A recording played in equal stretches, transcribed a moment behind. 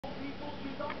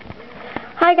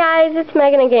Hi guys, it's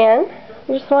Megan again.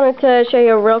 I just wanted to show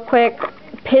you a real quick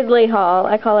piddly haul.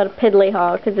 I call it a piddly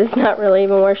haul because it's not really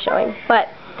even worth showing. But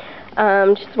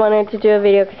just wanted to do a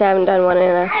video because I haven't done one in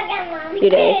a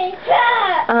few days.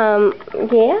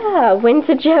 Yeah, went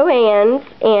to Joann's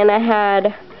and I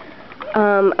had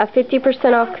a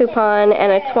 50% off coupon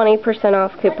and a 20%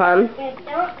 off coupon.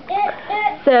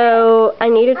 So I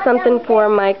needed something for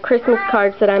my Christmas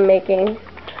cards that I'm making.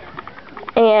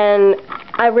 And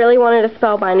I really wanted a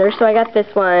spellbinder, so I got this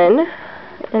one,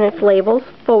 and it's labels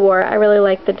 4. I really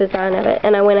like the design of it,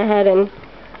 and I went ahead and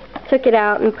took it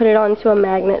out and put it onto a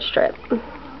magnet strip,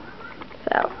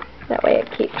 so that way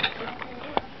it keeps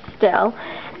still.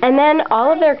 And then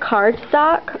all of their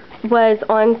cardstock was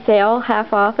on sale,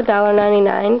 half off,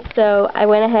 $1.99, so I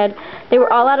went ahead. They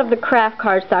were all out of the craft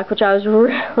cardstock, which I was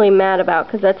really mad about,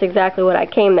 because that's exactly what I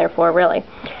came there for, really.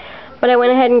 But I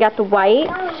went ahead and got the white.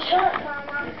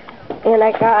 And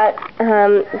I got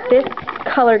this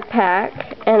colored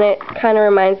pack, and it kind of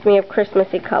reminds me of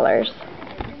Christmassy colors.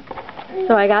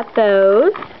 So I got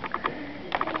those.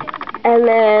 And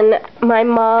then my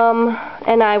mom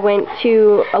and I went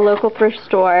to a local thrift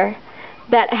store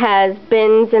that has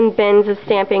bins and bins of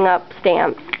Stampin' Up!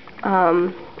 Stamps.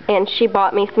 And she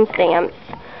bought me some stamps.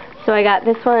 So I got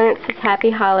this one, it says Happy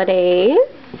Holidays.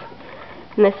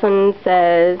 And this one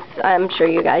says, I'm sure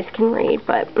you guys can read,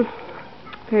 but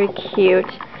very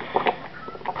cute.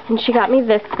 And she got me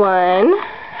this one.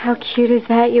 How cute is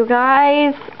that, you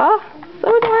guys? Oh,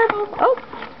 so adorable. Oh,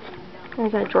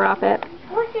 as I drop it.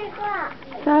 What's it got?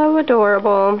 So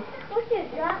adorable. What's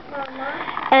it got,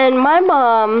 Mama? And my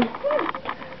mom,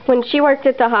 when she worked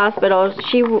at the hospital,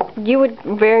 you would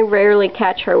very rarely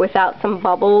catch her without some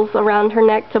bubbles around her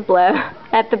neck to blow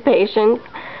at the patients.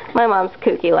 My mom's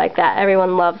kooky like that.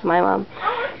 Everyone loves my mom.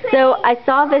 So I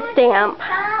saw this stamp.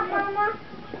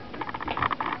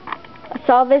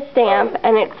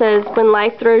 And it says, when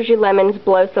life throws you lemons,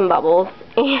 blow some bubbles.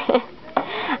 And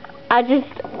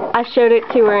I showed it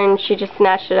to her and she just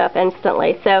snatched it up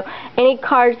instantly. So any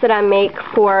cards that I make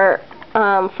for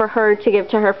her to give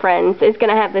to her friends is going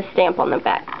to have this stamp on the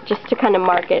back, just to kind of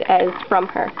mark it as from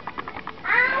her.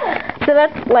 So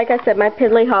that's, like I said, my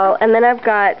piddly haul. And then I've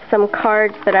got some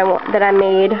cards that I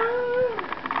made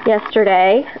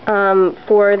yesterday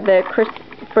for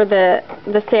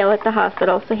the sale at the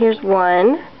hospital. So here's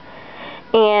one,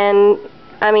 and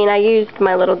I mean, I used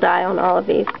my little die on all of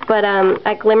these, but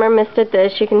I glimmer misted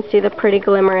this. You can see the pretty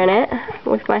glimmer in it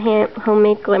with my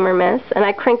homemade glimmer mist, and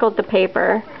I crinkled the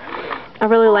paper. I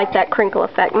really like that crinkle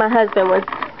effect. My husband was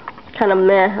kind of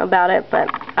meh about it, but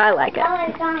I like it.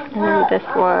 And then this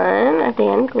one,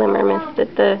 again, glimmer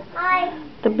misted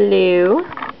the blue.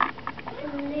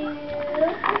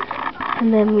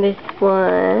 And then this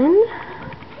one,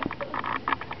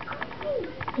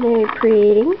 very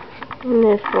pretty. And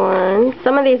this one,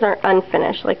 some of these are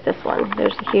unfinished, like this one.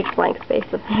 There's a huge blank space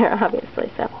up there,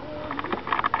 obviously, so.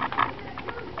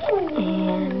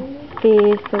 And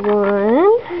this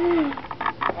one.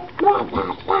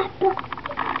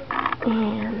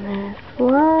 And this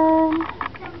one.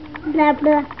 Blah,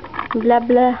 blah. Blah,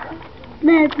 blah.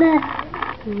 Blah, blah.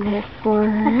 And this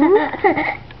one.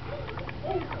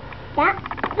 That's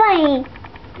funny.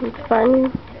 It's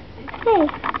fun. Hey.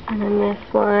 And then this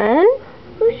one.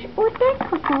 What's that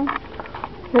come from?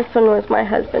 This one was my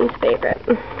husband's favorite.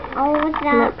 Oh, what's that?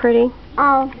 Isn't that pretty?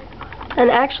 Oh. And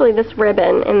actually this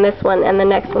ribbon in this one and the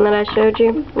next one that I showed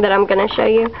you, that I'm going to show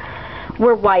you,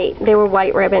 were white. They were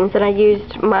white ribbons, and I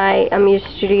used my Muse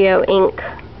Studio ink,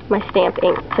 my stamp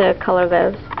ink, to color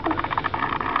those.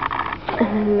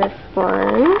 And then this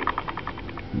one.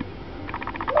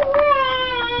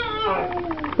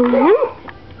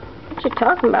 What you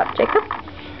talking about, Jacob?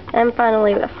 And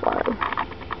finally this one.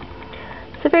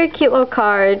 So very cute little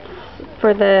cards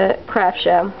for the craft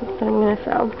show that I'm going to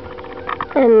sell.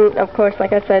 And of course,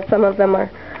 like I said, some of them are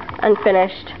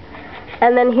unfinished.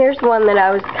 And then here's one that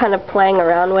I was kind of playing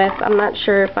around with. I'm not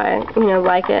sure if I,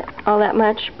 like it all that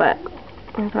much, but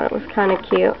I thought it was kind of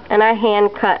cute. And I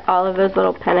hand cut all of those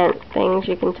little pennant things,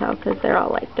 you can tell, because they're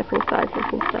all like different sizes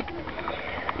and stuff.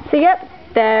 So yep,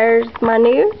 there's my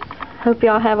news. Hope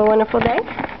y'all have a wonderful day.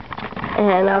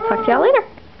 And I'll talk to y'all later.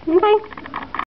 Bye.